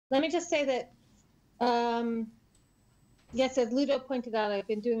let me just say that, yes, as Ludo pointed out, I've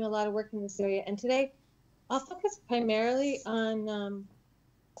been doing a lot of work in this area, and today I'll focus primarily on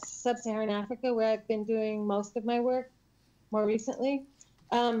sub-Saharan Africa, where I've been doing most of my work more recently.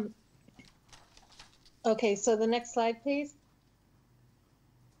 Okay, so the next slide, please.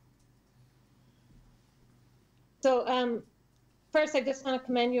 So first, I just want to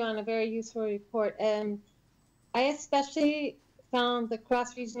commend you on a very useful report. I especially found the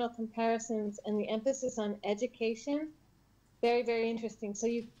cross-regional comparisons and the emphasis on education very, very interesting. So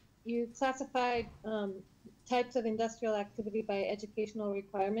you classified types of industrial activity by educational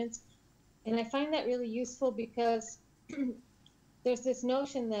requirements. And I find that really useful because there's this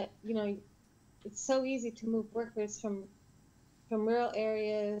notion that, you know, it's so easy to move workers from rural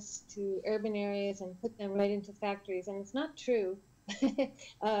areas to urban areas and put them right into factories. And it's not true.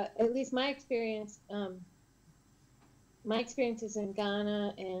 At least my experiences in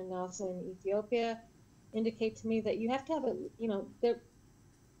Ghana and also in Ethiopia indicate to me that you have to have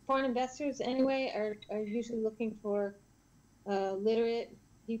foreign investors anyway are usually looking for literate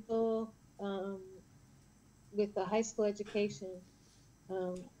people with a high school education.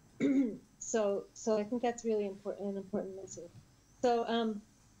 So I think that's really an important message. So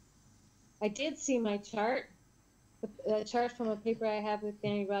I did see my chart, the chart from a paper I have with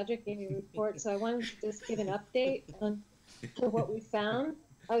Danny Roderick in your report. So I wanted to just give an update on what we found.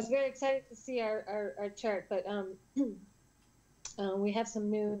 I was very excited to see our chart, but we have some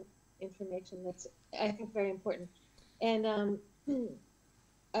new information that's, I think, very important. And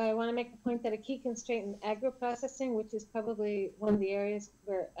I want to make the point that a key constraint in agro-processing, which is probably one of the areas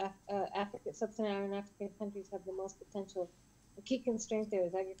where sub-Saharan African countries have the most potential, a key constraint there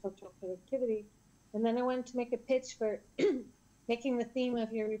is agricultural productivity. And then I wanted to make a pitch for making the theme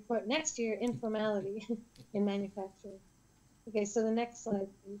of your report next year, informality in manufacturing. Okay, so the next slide,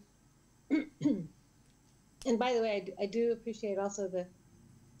 please. And by the way, I do appreciate also the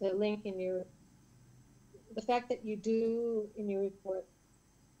link in the fact that you do in your report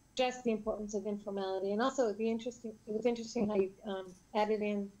stress the importance of informality, and also it was interesting how you added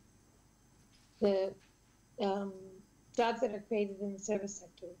in the jobs that are created in the service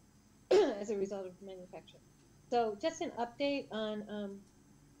sector as a result of manufacturing. So just an update on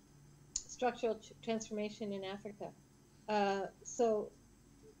structural transformation in Africa. So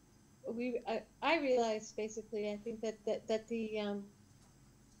I realized basically, I think that the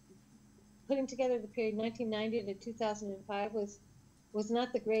putting together the period 1990 to 2005 was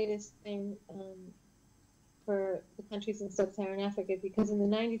not the greatest thing for the countries in sub-Saharan Africa, because in the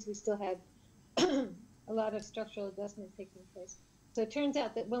 90s we still had a lot of structural adjustment taking place. So it turns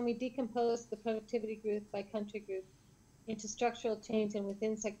out that when we decompose the productivity growth by country group into structural change and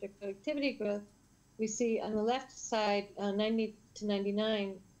within sector productivity growth, we see on the left side, 90 to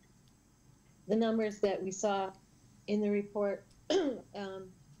 99, the numbers that we saw in the report. In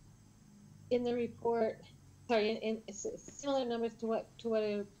similar numbers to what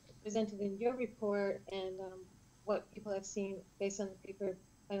are presented in your report and what people have seen based on the paper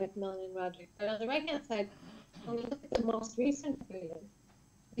by McMillan and Roderick. But on the right-hand side, when we look at the most recent period,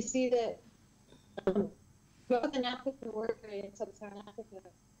 we see that growth in applicant work rate in sub-Saharan Africa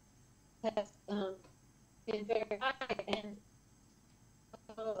has been very high, and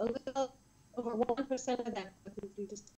a little over 1% of that growth is due to